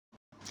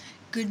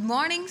Good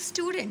morning,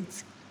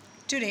 students.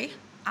 Today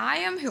I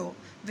am here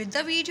with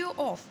the video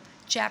of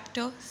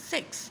Chapter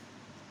 6,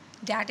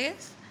 that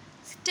is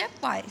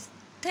Stepwise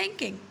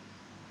Thinking.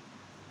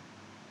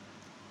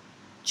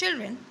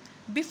 Children,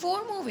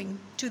 before moving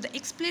to the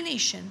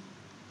explanation,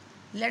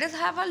 let us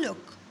have a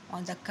look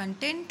on the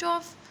content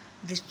of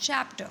this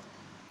chapter.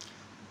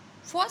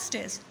 First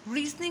is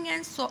reasoning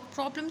and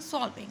problem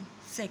solving.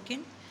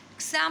 Second,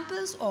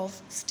 examples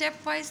of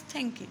stepwise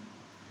thinking.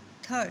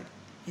 Third,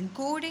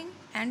 encoding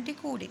and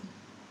decoding.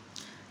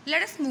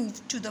 Let us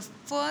move to the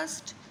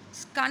first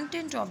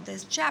content of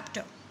this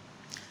chapter,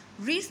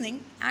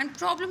 reasoning and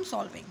problem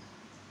solving.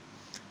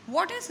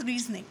 What is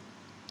reasoning?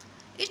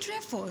 It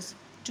refers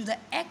to the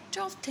act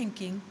of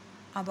thinking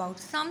about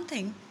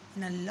something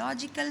in a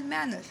logical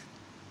manner.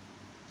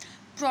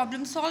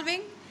 Problem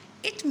solving,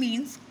 it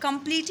means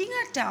completing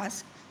a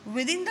task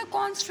within the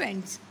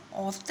constraints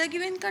of the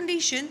given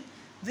condition,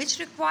 which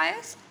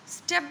requires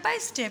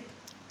step-by-step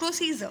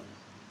procedure.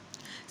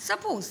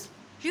 Suppose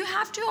you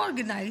have to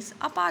organize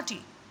a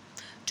party.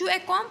 To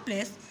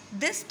accomplish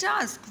this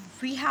task,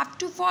 we have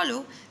to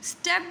follow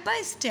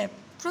step-by-step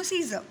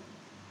procedure.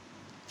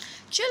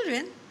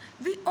 Children,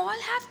 we all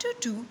have to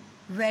do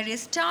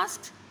various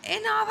tasks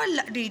in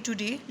our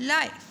day-to-day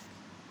life.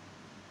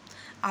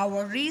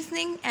 Our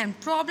reasoning and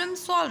problem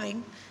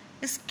solving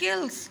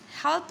skills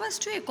help us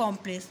to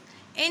accomplish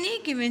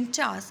any given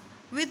task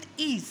with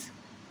ease.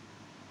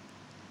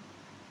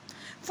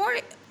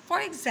 For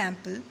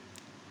example,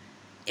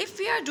 if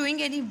we are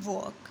doing any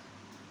work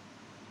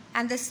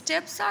and the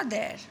steps are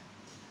there,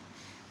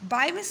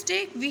 by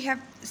mistake we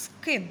have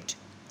skipped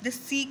the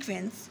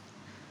sequence,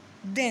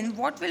 then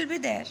what will be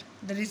there?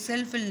 The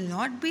result will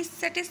not be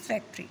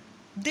satisfactory.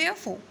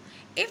 Therefore,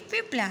 if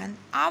we plan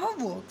our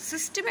work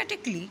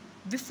systematically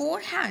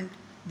beforehand,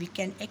 we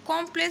can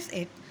accomplish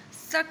it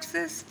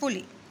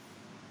successfully.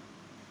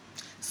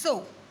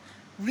 So,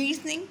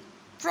 reasoning,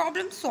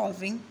 problem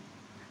solving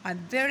are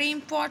very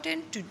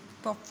important to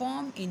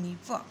perform any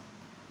work.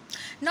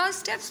 Now,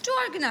 steps to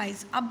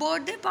organize a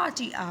birthday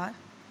party are: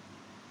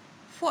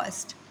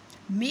 first,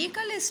 make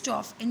a list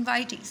of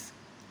invitees.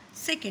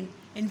 Second,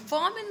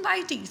 inform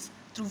invitees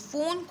through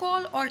phone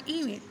call or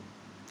email.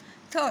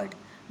 Third,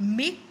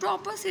 make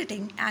proper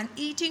sitting and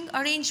eating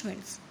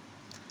arrangements.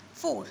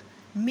 Fourth,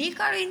 make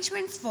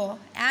arrangements for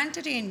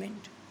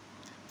entertainment.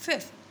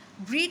 Fifth,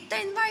 greet the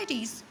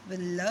invitees with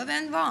love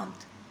and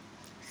warmth.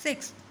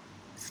 Sixth,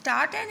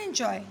 start and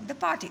enjoy the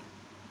party.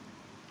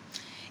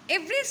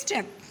 Every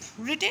step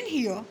written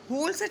here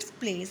holds its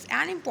place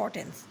and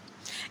importance.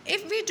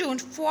 If we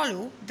don't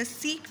follow the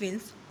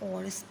sequence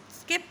or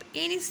skip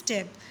any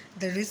step,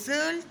 the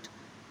result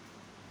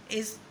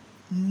is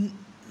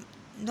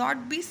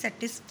not be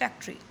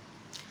satisfactory.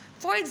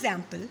 For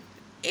example,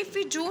 if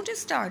we don't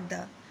start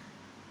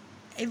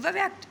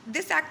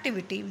this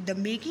activity with the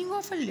making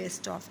of a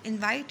list of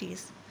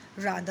invitees,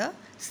 rather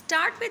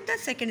start with the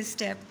second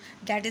step,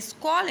 that is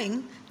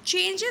calling,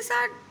 changes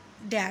are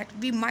that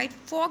we might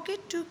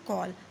forget to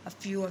call a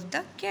few of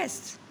the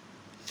guests.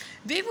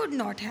 We would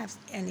not have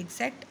an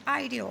exact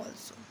idea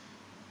also.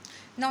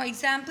 Now,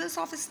 examples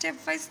of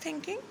stepwise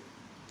thinking.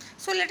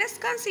 So let us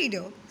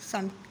consider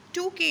some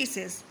two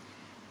cases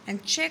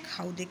and check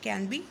how they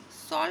can be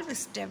solved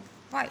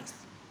stepwise.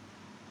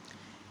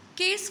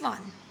 Case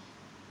 1.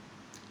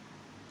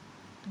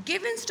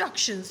 Give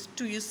instructions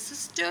to your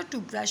sister to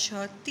brush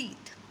her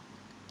teeth.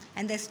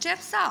 And the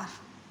steps are: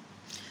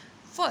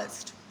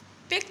 first,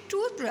 pick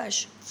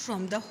toothbrush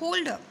from the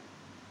holder.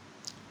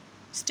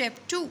 Step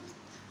 2.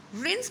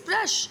 Rinse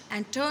brush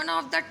and turn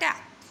off the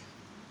tap.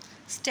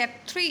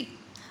 Step 3.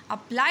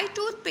 Apply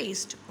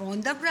toothpaste on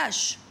the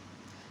brush.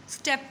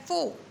 Step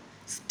 4.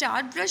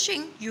 Start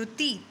brushing your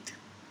teeth.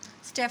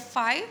 Step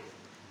 5.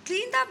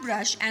 Clean the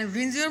brush and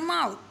rinse your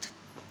mouth.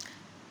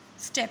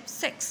 Step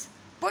 6.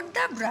 Put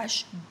the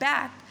brush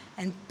back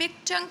and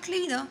pick tongue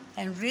cleaner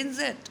and rinse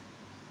it.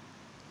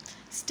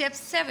 Step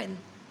 7.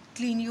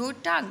 Clean your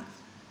tongue.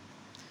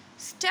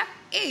 Step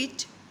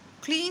 8.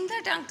 Clean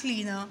the tongue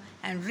cleaner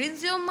and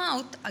rinse your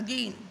mouth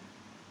again.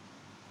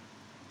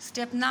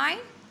 Step 9.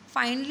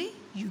 Finally,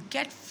 you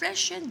get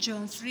fresh and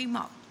germ-free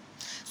mouth.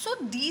 So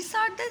these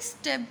are the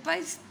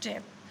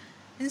step-by-step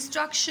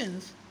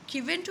instructions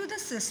given to the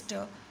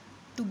sister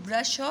to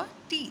brush her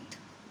teeth.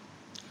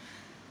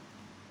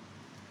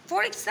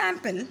 For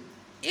example,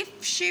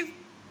 if she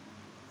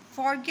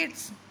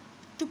forgets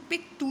to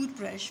pick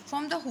toothbrush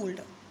from the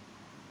holder,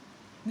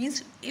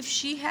 means if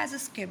she has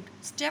skipped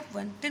step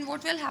 1, then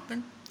what will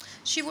happen?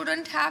 She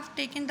wouldn't have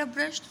taken the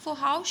brush, so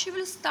how she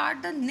will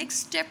start the next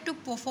step to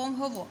perform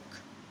her work?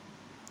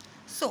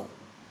 So,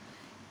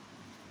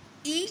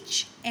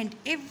 each and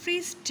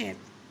every step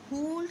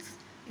holds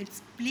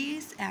its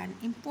place and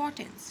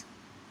importance.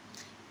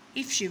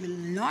 If she will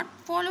not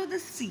follow the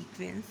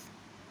sequence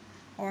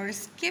or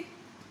skip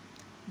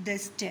the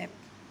step,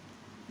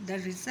 the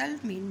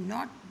result may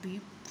not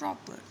be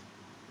proper.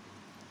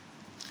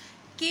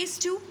 Case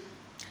 2.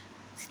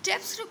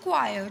 Steps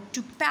required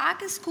to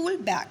pack a school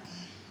bag.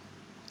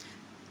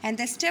 And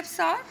the steps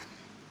are: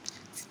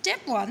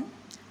 step 1,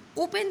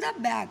 Open the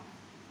bag.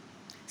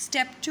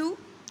 Step 2.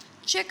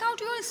 Check out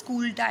your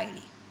school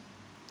diary.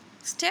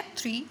 Step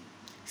 3.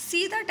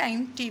 See the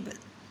timetable.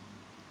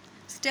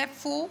 Step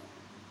 4.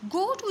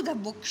 Go to the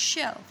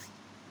bookshelf.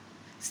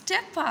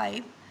 Step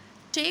 5.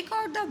 Take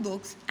out the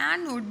books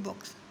and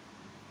notebooks.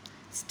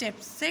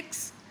 Step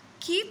 6.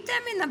 Keep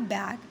them in a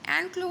bag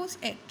and close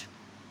it.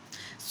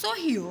 So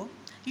here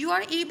you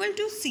are able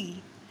to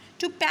see,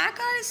 to pack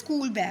our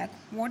school bag,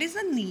 what is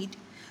the need?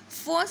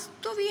 First,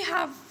 we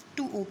have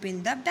to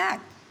open the bag.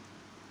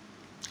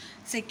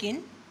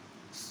 Second,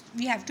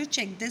 we have to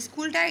check the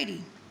school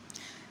diary.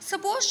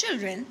 Suppose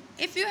children,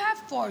 if you have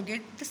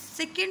forget the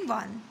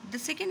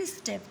second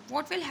step,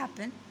 what will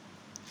happen?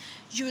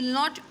 You will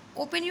not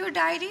open your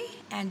diary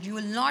and you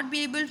will not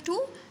be able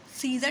to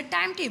see the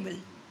timetable.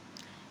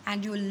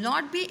 And you will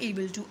not be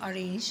able to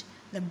arrange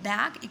the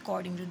bag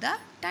according to the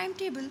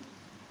timetable.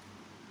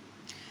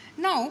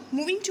 Now,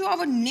 moving to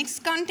our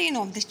next content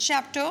of this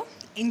chapter,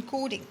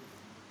 encoding.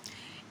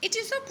 It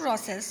is a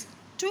process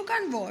to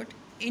convert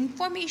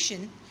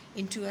information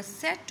into a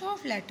set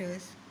of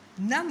letters,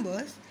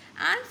 numbers,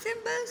 and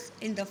symbols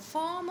in the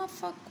form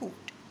of a code,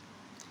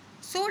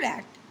 so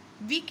that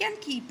we can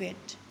keep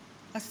it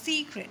a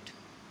secret.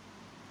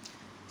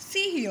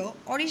 See here,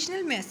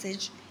 original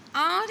message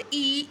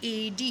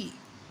READ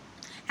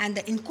and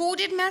the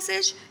encoded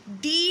message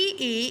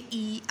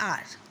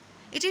DAER.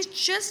 It is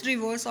just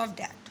reverse of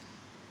that.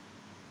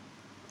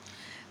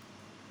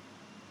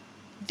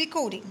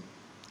 Decoding.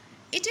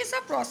 It is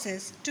a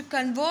process to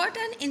convert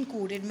an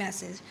encoded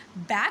message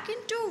back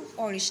into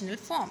original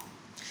form.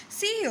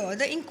 See here,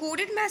 the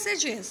encoded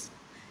message is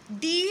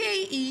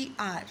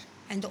DAER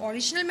and the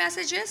original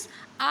message is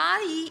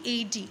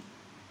READ.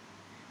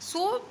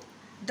 So,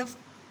 the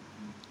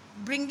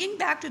bringing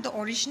back to the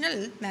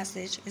original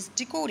message is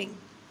decoding.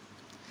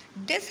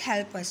 This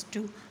helps us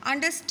to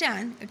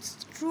understand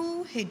its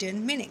true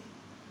hidden meaning.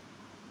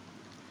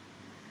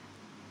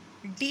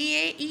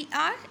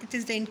 DAER, it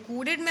is the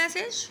encoded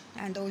message,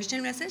 and the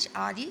original message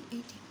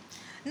READ.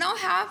 Now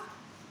have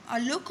a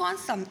look on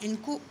some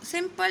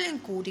simple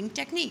encoding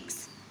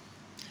techniques.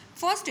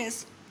 First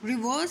is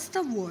reverse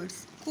the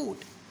words code.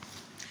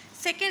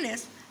 Second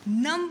is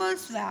number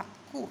swap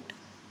code.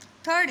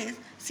 Third is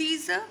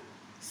Caesar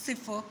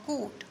cipher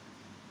code.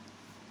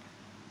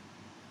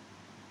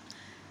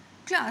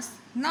 Class,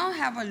 now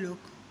have a look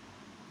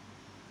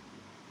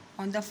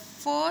on the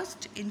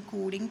first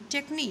encoding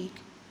technique,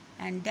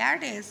 and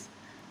that is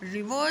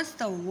reverse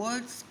the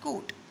words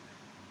code.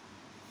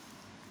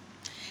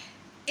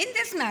 In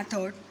this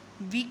method,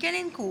 we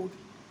can encode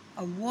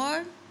a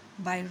word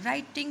by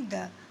writing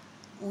the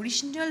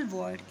original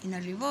word in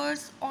a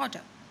reverse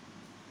order.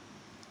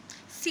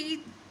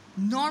 See,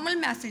 normal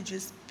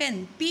messages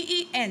pen,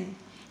 PEN,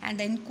 and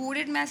the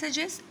encoded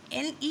messages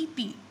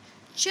NEP.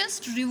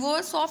 Just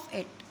reverse of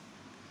it.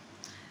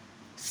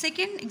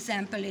 Second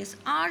example is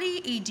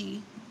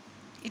READ.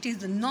 It is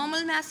the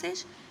normal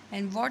message,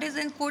 and what is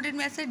the encoded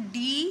message?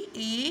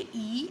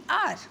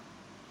 DAER.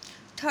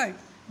 Third,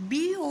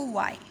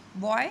 BOY,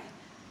 boy,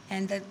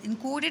 and the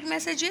encoded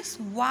message is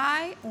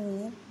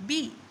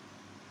YOB.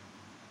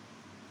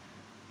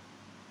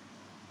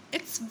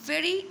 It's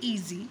very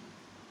easy.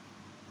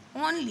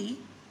 Only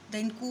the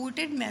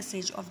encoded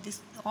message of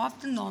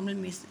the normal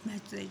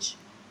message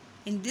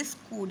in this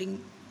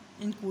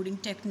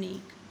encoding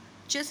technique,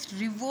 just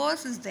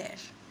reverse is there.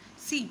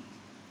 See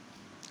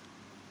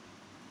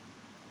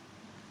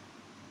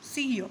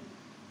here.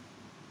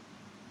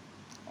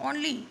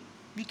 Only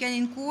we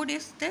can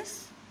encode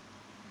this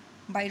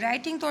by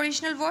writing the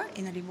original word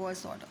in a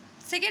reverse order.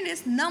 Second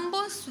is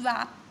number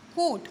swap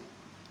code.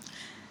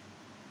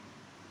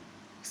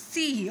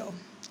 See here.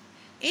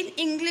 In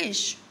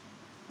English,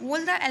 all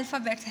the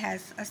alphabets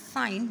has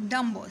assigned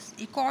numbers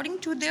according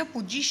to their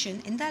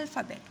position in the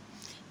alphabet.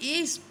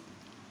 A is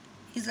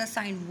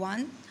assigned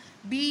 1,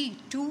 B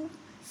 2,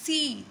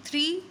 C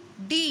 3,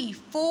 D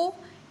 4,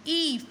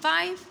 E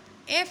 5,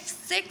 F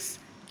 6,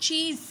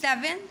 G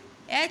 7,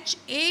 H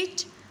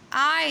 8,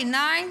 I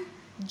 9,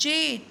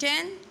 J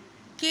 10,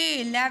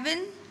 K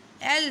 11,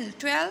 L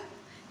 12,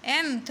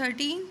 M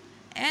 13,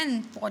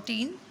 N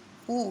 14,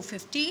 O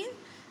 15,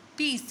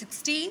 P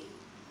 16,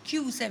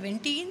 Q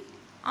 17,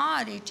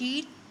 R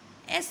 18,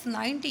 S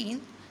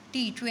 19,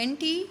 T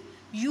 20,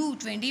 U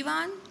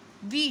 21,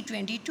 V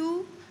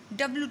 22,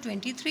 W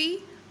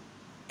 23,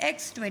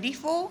 X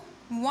 24,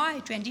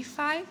 Y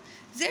 25,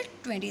 Z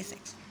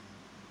 26.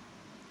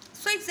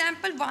 So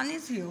example 1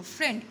 is here,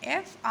 friend,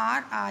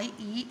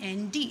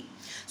 FRIEND.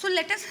 So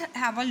let us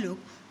have a look.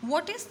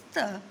 What is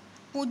the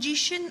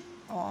position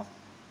of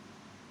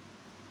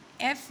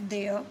F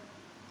there?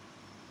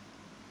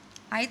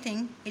 I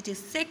think it is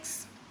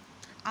 6,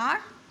 R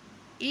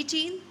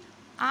 18,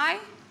 I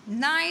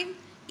 9,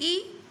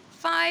 E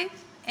 5,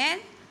 N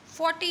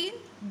 14,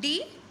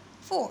 D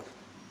 4.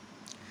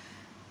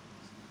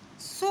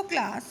 So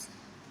class,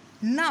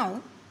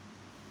 now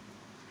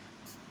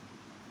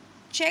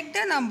check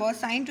the number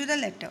assigned to the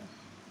letter.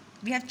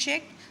 We have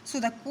checked. So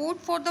the code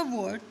for the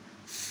word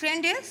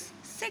friend is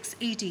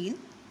 618.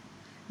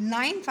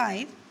 9,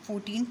 5,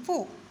 14,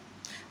 4.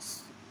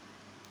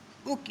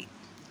 Okay.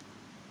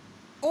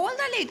 All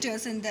the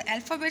letters in the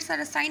alphabets are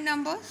assigned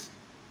numbers.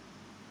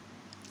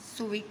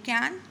 So we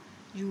can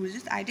use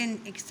this either in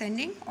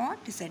ascending or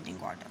descending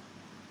order.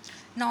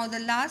 Now the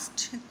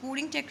last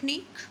coding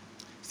technique,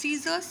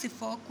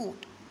 scissor-cipher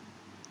code.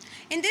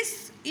 In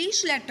this,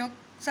 each letter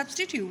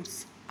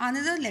substitutes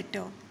another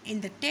letter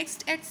in the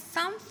text at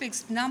some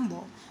fixed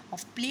number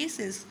of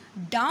places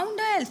down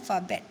the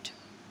alphabet.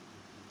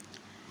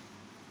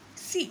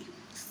 C,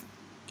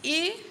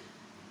 A,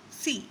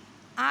 C,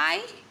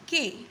 I,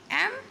 K,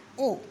 M,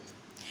 O.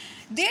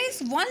 There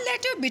is one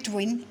letter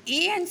between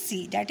A and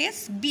C, that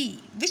is B,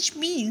 which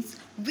means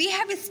we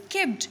have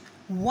skipped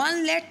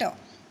one letter.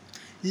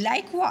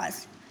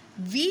 Likewise,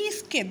 we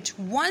skipped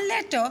one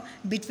letter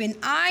between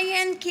I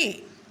and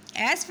K,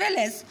 as well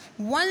as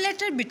one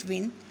letter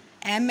between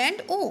M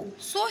and O.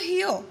 So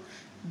here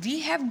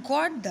we have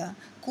got the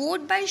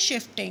code by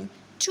shifting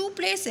 2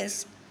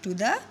 places to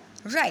the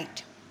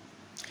right.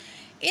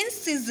 In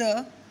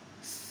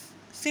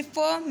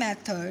scissor-cipher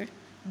method,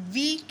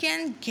 we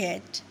can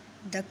get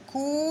the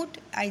code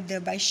either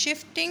by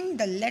shifting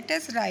the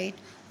letters right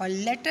or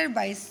letter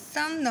by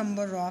some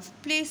number of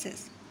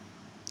places.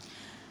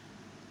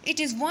 It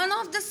is one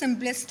of the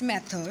simplest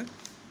methods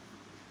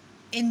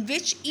in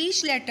which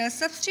each letter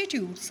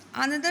substitutes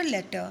another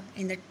letter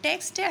in the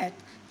text at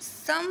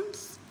some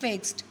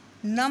fixed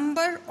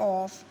number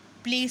of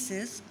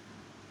places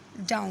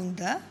down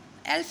the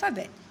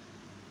alphabet.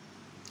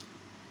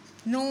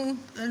 Now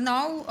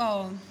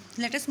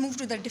let us move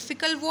to the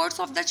difficult words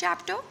of the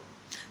chapter.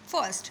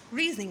 First,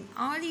 reasoning,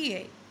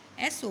 R-E-A-S-O-N-I-N-G.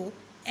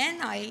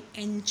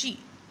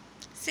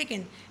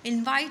 Second,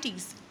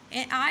 invitees,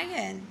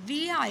 I-N-V-I-T-E-E-S.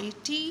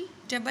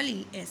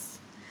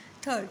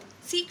 Third,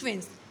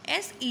 sequence,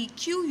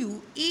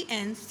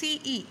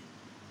 S-E-Q-U-E-N-C-E.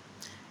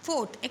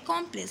 Fourth,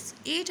 accomplice,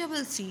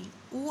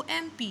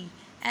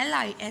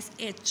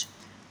 A-C-C-O-M-P-L-I-S-H.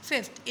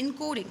 Fifth,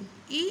 encoding,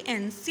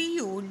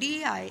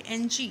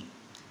 E-N-C-O-D-I-N-G.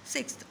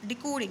 Sixth,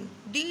 decoding,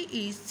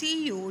 D-E-C-O-D-I-N-G.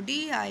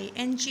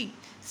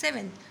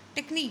 Seventh,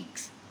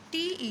 techniques,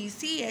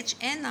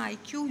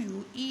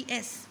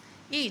 T-E-C-H-N-I-Q-U-E-S.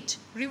 8.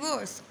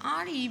 Reverse,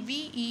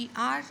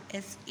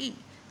 R-E-V-E-R-S-E.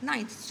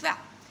 9th, swap,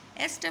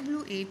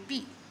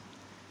 S-W-A-P.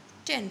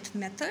 10th,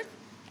 method,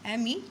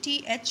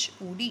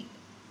 M-E-T-H-O-D.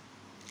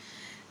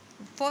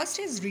 First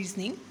is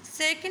reasoning,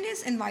 second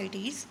is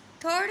invitees,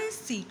 third is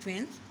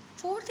sequence,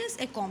 fourth is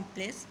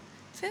accomplice,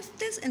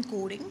 fifth is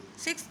encoding,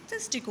 sixth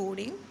is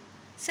decoding,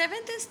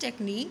 seventh is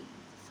technique,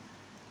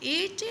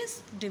 eighth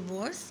is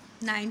reverse,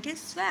 ninth is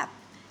swap,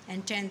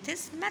 and 10th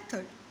is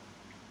method.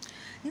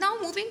 Now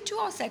moving to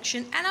our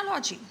section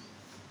analogy.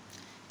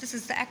 This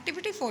is the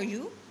activity for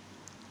you.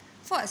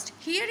 First,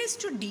 here is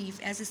to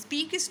deaf as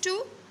speak is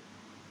to.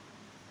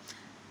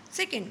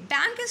 Second,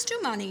 bank is to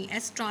money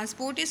as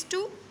transport is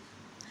to.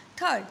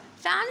 Third,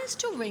 fan is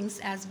to wings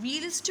as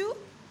wheel is to.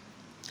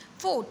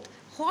 Fourth,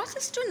 horse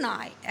is to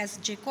nigh as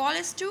jackal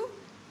is to.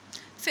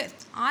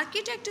 Fifth,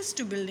 architect is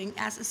to building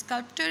as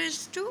sculptor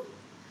is to.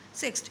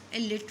 Sixth,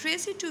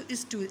 illiteracy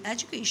is to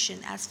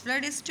education as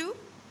flood is to.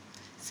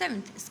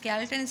 Seventh,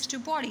 skeleton is to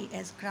body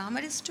as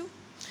grammar is to.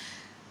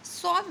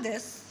 Solve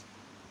this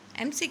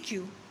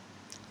MCQ.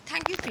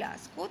 Thank you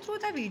class. Go through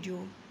the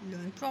video.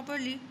 Learn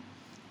properly.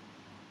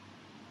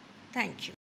 Thank you.